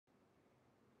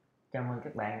Chào mừng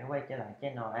các bạn đã quay trở lại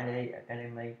channel ID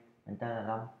Academy. Mình tên là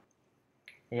Long.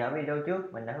 Thì ở video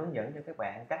trước mình đã hướng dẫn cho các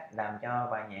bạn cách làm cho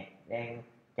bài nhạc đang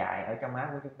chạy ở trong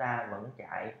app của chúng ta vẫn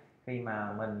chạy khi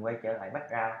mà mình quay trở lại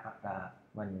background hoặc là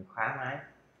mình khóa máy.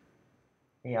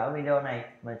 Thì ở video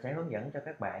này mình sẽ hướng dẫn cho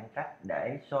các bạn cách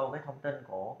để show cái thông tin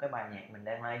của cái bài nhạc mình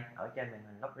đang play ở trên màn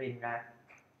hình Lockscreen ra.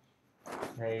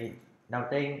 Thì đầu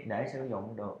tiên để sử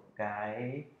dụng được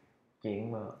cái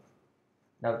chuyện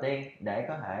đầu tiên để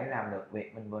có thể làm được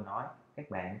việc mình vừa nói, các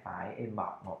bạn phải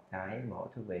import một cái bộ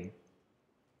thư viện.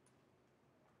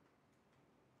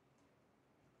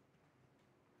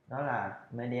 Đó là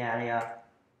media layer.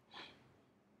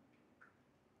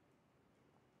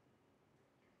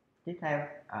 Tiếp theo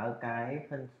ở cái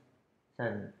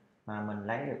function mà mình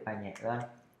lấy được bài nhạc lên,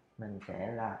 mình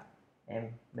sẽ là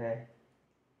mb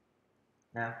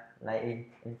now lay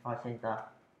in info center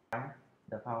chấm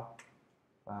default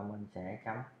và mình sẽ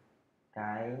chấm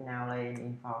cái now lay in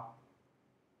info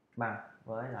bằng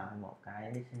với lại một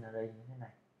cái dictionary như thế này.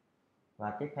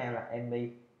 Và tiếp theo là mb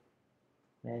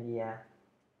media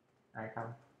item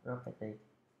property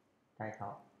title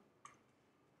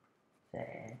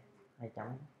sẽ hai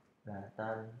chấm là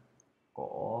tên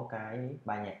của cái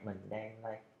bài nhạc mình đang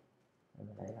play,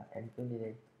 mình để là em cứ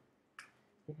đi.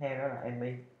 Tiếp theo đó là mb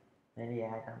media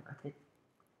item artist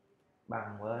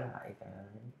bằng với lại cái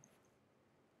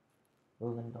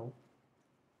Vương Anh Tú.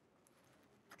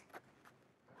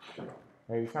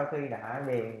 Thì sau khi đã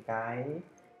điền cái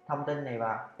thông tin này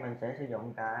vào, mình sẽ sử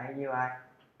dụng cái UI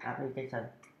application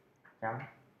chấm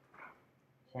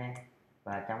share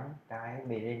và chấm cái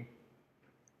biên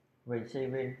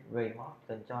receiving remote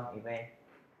control event,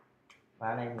 và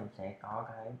ở đây mình sẽ có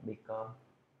cái become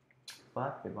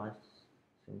first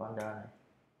responder này.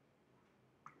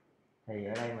 Thì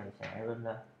ở đây mình sẽ run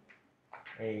lên.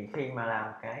 Thì khi mà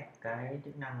làm cái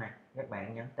chức năng này, các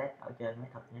bạn nhấn test ở trên máy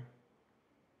thật nhé.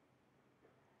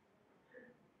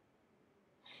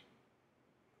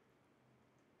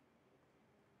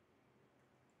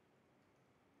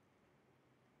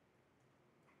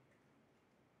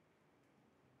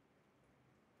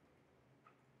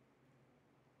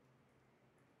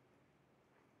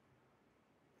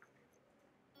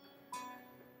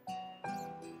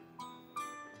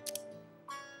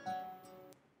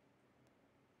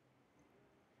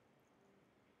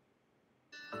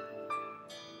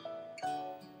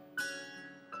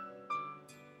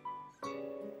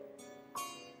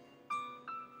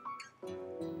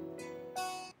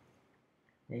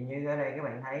 Thì như ở đây các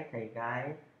bạn thấy thì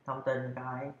cái thông tin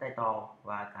cái title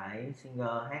và cái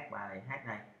singer hát bài hát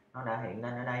này nó đã hiện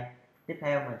lên ở đây. Tiếp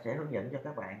theo mình sẽ hướng dẫn cho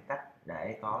các bạn cách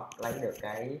để có lấy được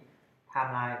cái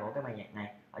timeline của cái bài nhạc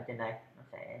này. Ở trên đây nó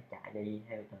sẽ chạy đi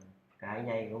theo từng cái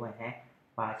giây của bài hát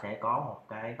và sẽ có một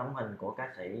cái tấm hình của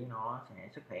ca sĩ nó sẽ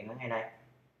xuất hiện ở ngay đây.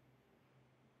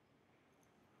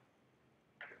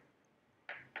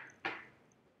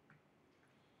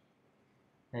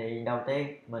 Thì đầu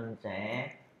tiên mình sẽ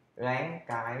gắn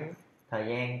cái thời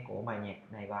gian của bài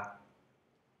nhạc này vào.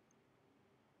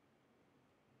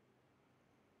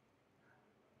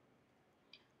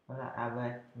 Đó là av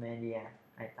media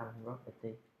item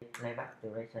property playback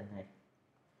duration này,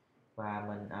 và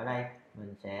mình ở đây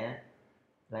mình sẽ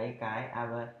lấy cái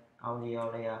av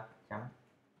audio layer chấm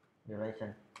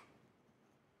duration.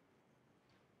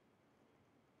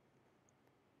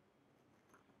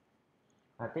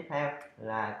 Và tiếp theo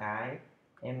là cái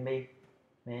mb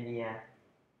media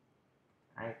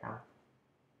item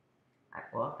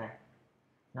artwork này,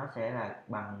 nó sẽ là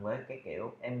bằng với cái kiểu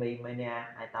mb media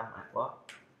item artwork.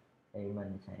 Thì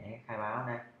mình sẽ khai báo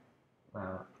đây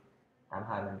và tạm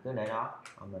thời mình cứ để đó,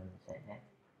 và mình sẽ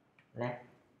left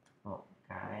một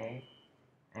cái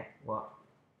artwork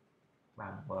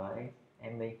bằng với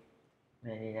mb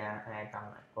media item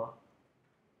artwork.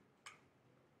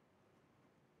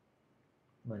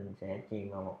 Mình sẽ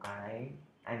truyền vào một cái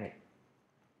image.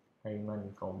 Thì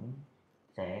mình cũng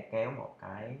sẽ kéo một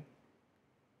cái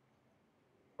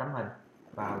tấm hình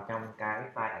vào trong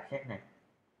cái file access này.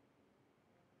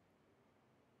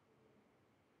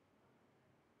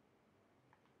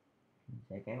 Mình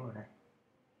sẽ kéo vào đây.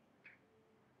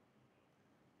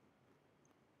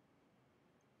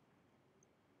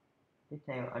 Tiếp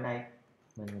theo ở đây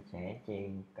mình sẽ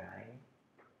truyền cái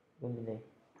biên đi.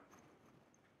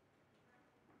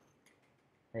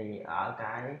 Thì ở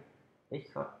cái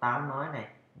Xcode 8 mới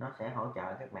này nó sẽ hỗ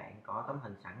trợ các bạn có tấm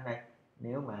hình sẵn ở đây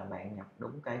nếu mà bạn nhập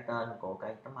đúng cái tên của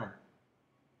cái tấm hình.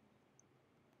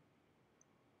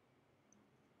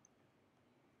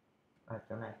 Ở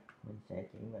chỗ này mình sẽ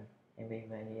chuyển về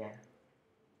mb media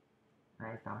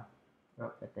item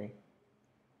property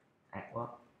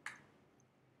artwork.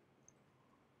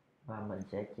 và mình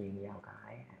sẽ truyền vào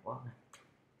cái artwork này.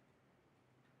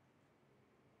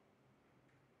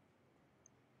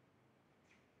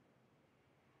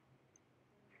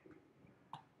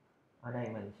 Ở đây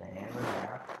mình sẽ với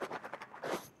nó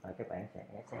và các bạn sẽ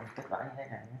xem kết quả như thế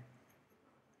nào nhé.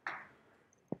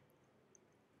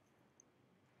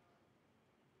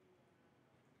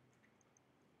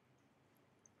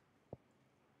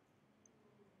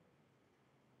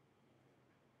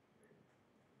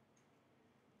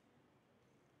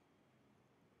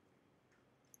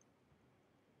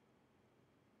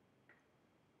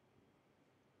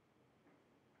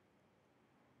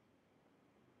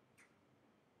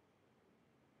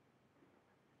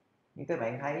 Như các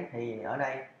bạn thấy thì ở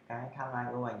đây cái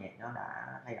timeline của bài nhạc nó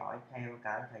đã thay đổi theo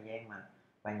cái thời gian mà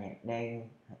bài nhạc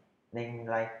đang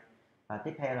play, và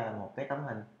tiếp theo là một cái tấm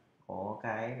hình của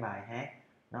cái bài hát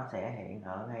nó sẽ hiện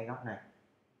ở ngay góc này.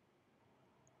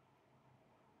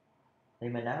 Thì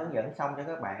mình đã hướng dẫn xong cho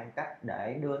các bạn cách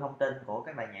để đưa thông tin của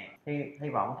cái bài nhạc. Hy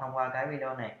vọng thông qua cái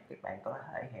video này các bạn có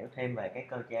thể hiểu thêm về cái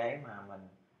cơ chế mà mình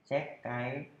xét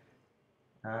cái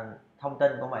thông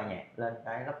tin của bài nhạc lên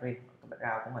cái Lockscreen, cái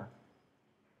background của mình.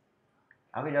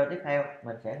 Ở video tiếp theo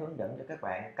mình sẽ hướng dẫn cho các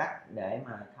bạn cách để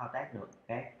mà thao tác được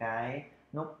các cái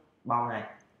nút bao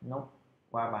này, nút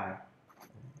qua bài.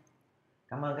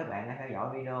 Cảm ơn các bạn đã theo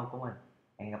dõi video của mình.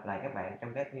 Hẹn gặp lại các bạn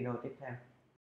trong các video tiếp theo.